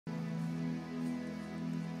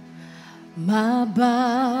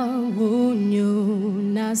Mabawunyo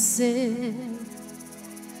nase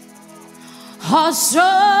Hosro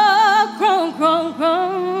kron kron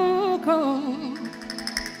kron kron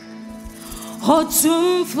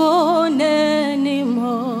Hotum fone ni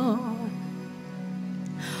mo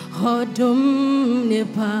Hodum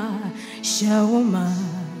nepa shawma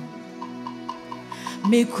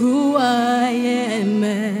Mikuwa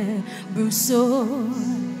yeme bruso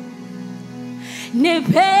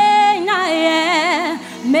Nepena ye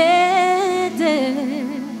mede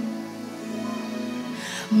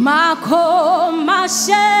Mako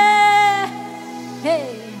mashe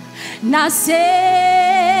Nase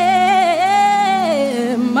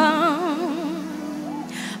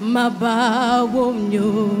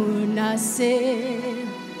Mabawonyo nase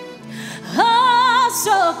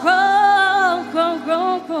So kron kron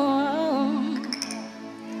kron kron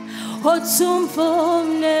Hotum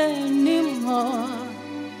fone nimo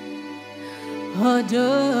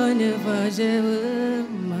Hodone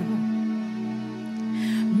vajema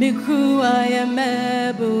Mikuwa ya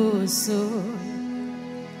mebuso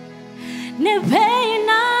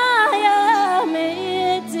Nepena ya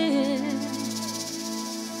mete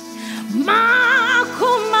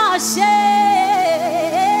Makumashe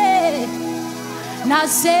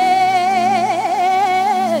Nasema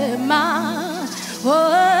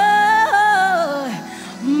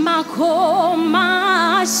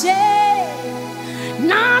Makumashe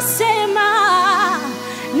Nasema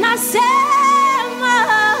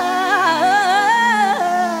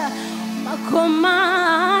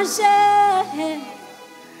Makumashe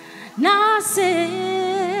Nasema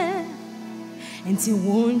Nti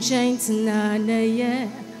wonche ntinana ye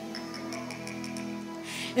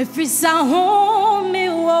Ifisa home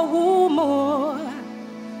wa wumo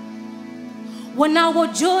Wana wo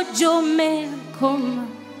jojo me koma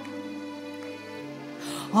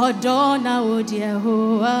Odona wo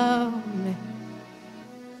Yehowa me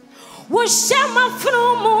Wo shema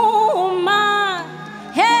frumuma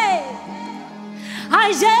Hey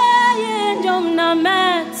Aje yendom na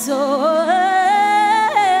meto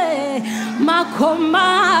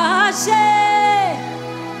Makomashe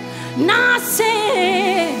Nase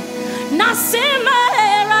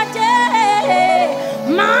merade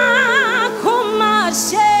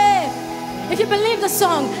Makomashe. If you believe the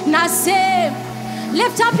song, Nase,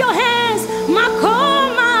 lift up your hands,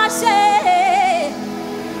 Makomashe.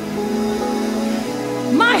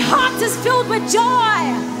 My heart is filled with joy.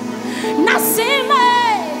 Nase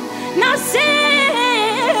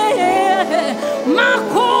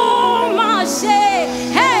Makomashe.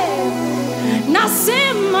 Hey,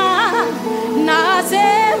 Nasema,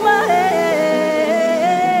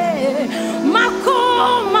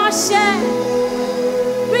 Makomashe.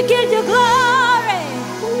 We give you glory.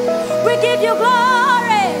 We give you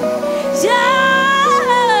glory. Yeah,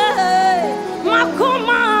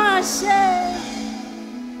 Makomashe.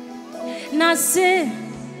 Nase.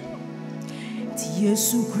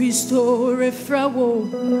 Yesu Christo refrawo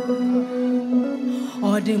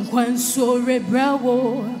Odin kwanso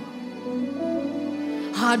rebrawo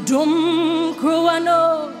Adum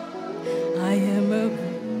kruano I am a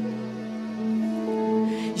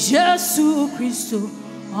Yesu Christo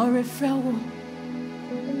refrawo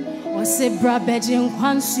Ose brabeje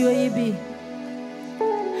kwanso ibi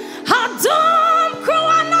Adum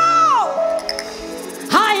kruano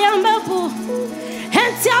I am a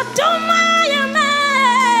Henti adum I am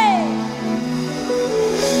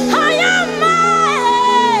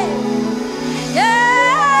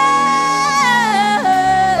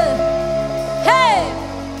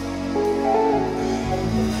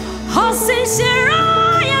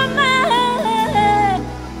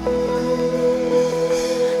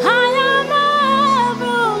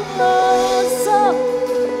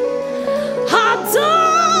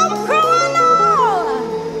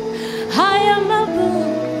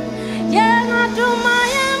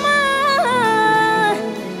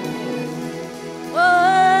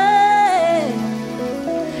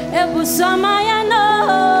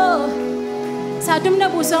Sadum na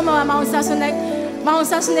busama wa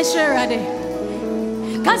maunsa ne sherade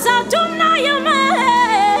Kasadum na yama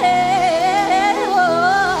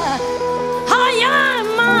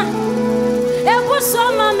Hayama e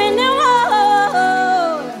busama menewa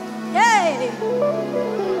Hey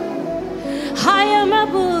Hayama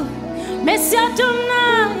bu Mesiadum na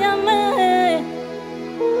yama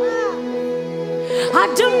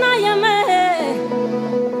Adum na yama